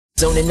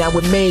Zoning out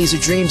with maze or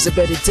dreams of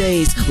better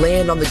days.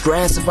 Laying on the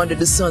grass up under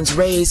the sun's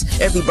rays.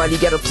 Everybody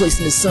got a place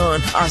in the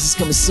sun, ours is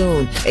coming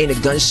soon. Ain't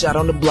a gunshot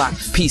on the block,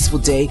 peaceful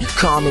day,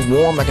 calm and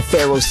warm like a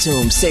pharaoh's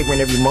tomb.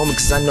 Savoring every moment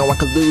cause I know I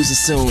could lose it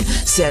soon.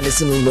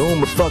 Sadness in the loom,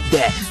 but fuck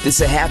that,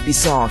 this a happy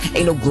song.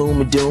 Ain't no gloom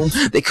or doom.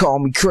 They call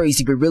me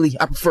crazy, but really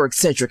I prefer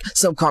eccentric.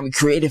 Some call me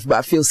creative, but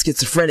I feel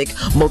schizophrenic.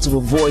 Multiple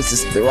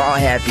voices, they're all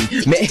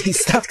happy. Man,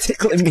 stop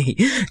tickling me.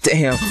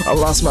 Damn, I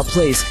lost my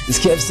place. Is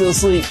Kev still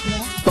asleep?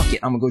 Yeah. Fuck it,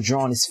 I'm gonna go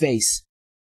draw on his face.